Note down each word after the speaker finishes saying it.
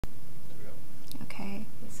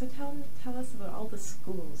So tell us about all the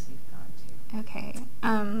schools you've gone to. Okay.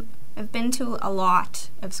 I've been to a lot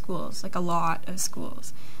of schools, like a lot of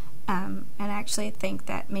schools. And I actually think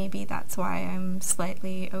that maybe that's why I'm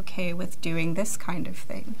slightly okay with doing this kind of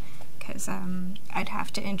thing, because I'd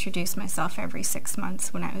have to introduce myself every 6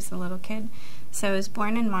 months when I was a little kid. So I was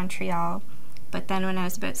born in Montreal, but then when I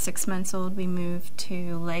was about 6 months old, we moved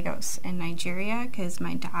to Lagos in Nigeria because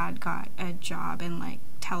my dad got a job in like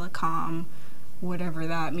telecom, whatever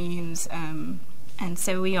that means. And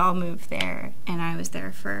so we all moved there, and I was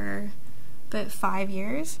there for about 5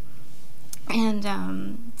 years. And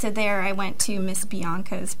so there I went to Miss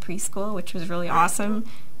Bianca's preschool, which was really awesome.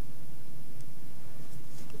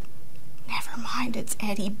 Never mind, it's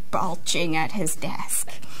Eddie bulging at his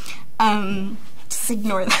desk. Just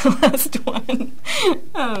ignore the last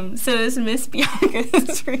one. So it was Miss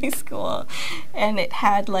Bianca's preschool, and it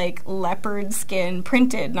had like leopard skin,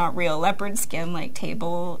 printed, not real, leopard skin, like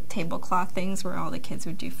tablecloth things where all the kids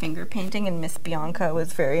would do finger painting, and Miss Bianca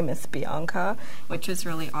was very Miss Bianca, which was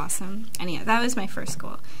really awesome. And yeah, that was my first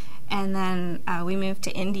school. And then we moved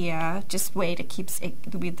to India, just way to keep,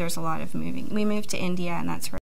 there's a lot of moving. We moved to India, and that's where